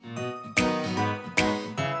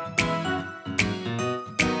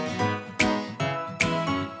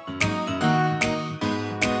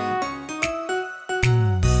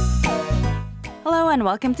and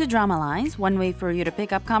welcome to Drama Lines, one way for you to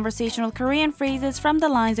pick up conversational Korean phrases from the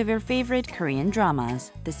lines of your favorite Korean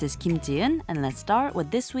dramas. This is Kim Ji-eun, and let's start with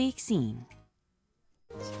this week's scene.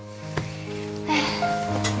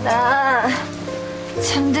 나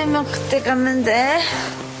잠들면 그때 가면 돼.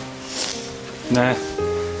 네,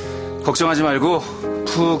 걱정하지 말고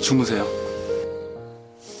푹 주무세요.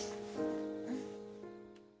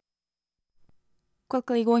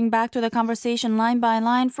 Quickly going back to the conversation line by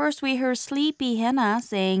line, first we hear Sleepy Hannah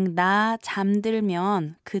saying 나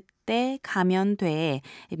잠들면 그때 가면 돼.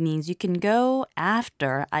 It means you can go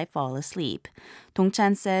after I fall asleep.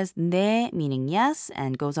 동찬 says 네, meaning yes,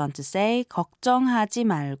 and goes on to say 걱정하지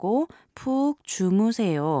말고 푹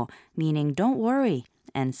주무세요, meaning don't worry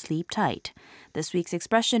and sleep tight. This week's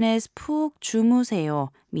expression is 푹 주무세요,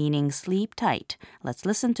 meaning sleep tight. Let's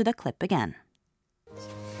listen to the clip again.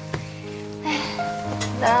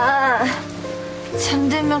 나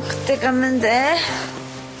잠들면 그때 가면 돼.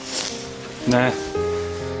 네,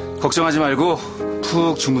 걱정하지 말고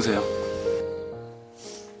푹 주무세요.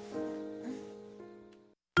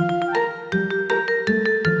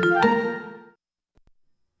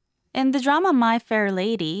 In the drama My Fair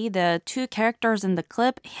Lady, the two characters in the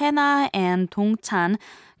clip, Hena and Dong-chan,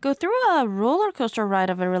 go through a roller coaster ride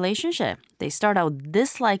of a relationship. They start out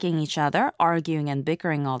disliking each other, arguing and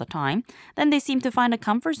bickering all the time. Then they seem to find a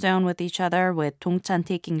comfort zone with each other, with Dong-chan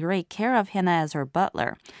taking great care of Hena as her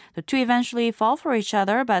butler. The two eventually fall for each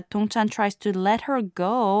other, but Dong-chan tries to let her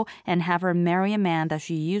go and have her marry a man that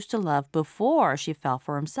she used to love before she fell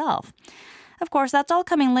for himself. Of course, that's all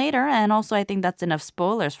coming later, and also I think that's enough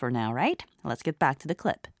spoilers for now, right? Let's get back to the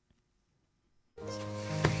clip.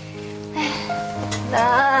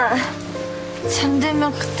 나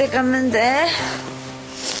잠들면 그때 가면 돼.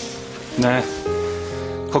 네,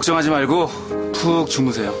 걱정하지 말고 푹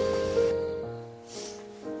주무세요.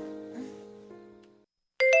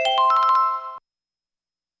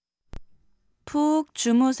 푹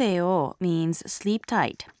주무세요 means sleep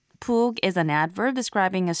tight. 푹 is an adverb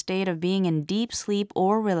describing a state of being in deep sleep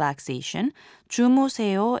or relaxation.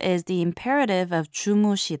 주무세요 is the imperative of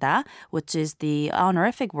주무시다, which is the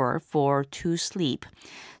honorific word for to sleep.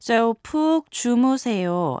 So 푹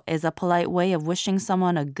주무세요 is a polite way of wishing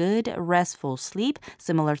someone a good, restful sleep,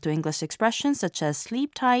 similar to English expressions such as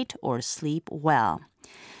sleep tight or sleep well.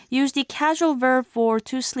 Use the casual verb for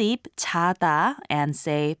to sleep, 자다, and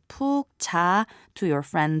say 푹 자 to your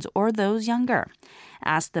friends or those younger.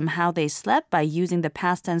 Ask them how they slept by using the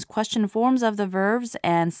past tense question forms of the verbs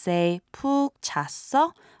and say 푹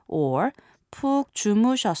잤어 or 푹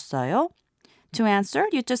주무셨어요. To answer,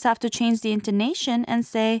 you just have to change the intonation and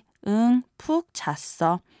say 응, 푹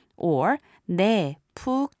잤어 or 네,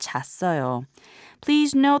 푹 잤어요.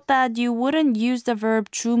 Please note that you wouldn't use the verb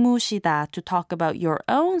주무시다 to talk about your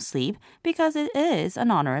own sleep because it is an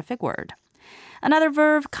honorific word. Another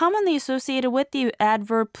verb commonly associated with the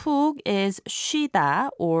adverb 푹 is 쉬다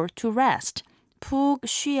or to rest. 푹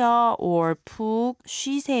쉬어 or 푹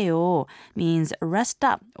쉬세요 means rest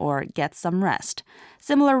up or get some rest.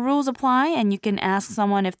 Similar rules apply, and you can ask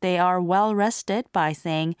someone if they are well rested by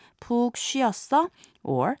saying 푹 쉬었어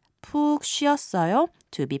or 푹 쉬었어요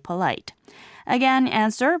to be polite. Again,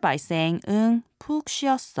 answer by saying 응, 푹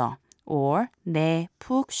쉬었어 or 네,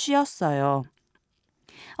 푹 쉬었어요.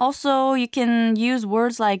 Also, you can use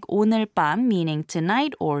words like 오늘 밤 meaning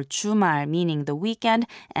tonight or 주말 meaning the weekend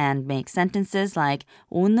and make sentences like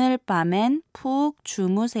오늘 밤엔 푹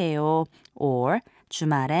주무세요 or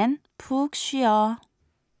주말엔 푹 쉬어.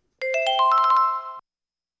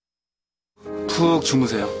 푹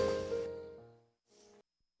주무세요.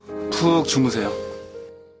 푹 주무세요.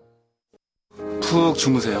 푹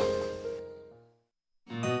주무세요.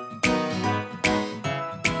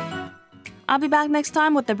 I'll be back next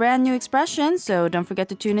time with a brand new expression, so don't forget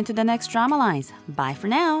to tune into the next Drama Lines. Bye for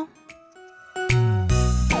now.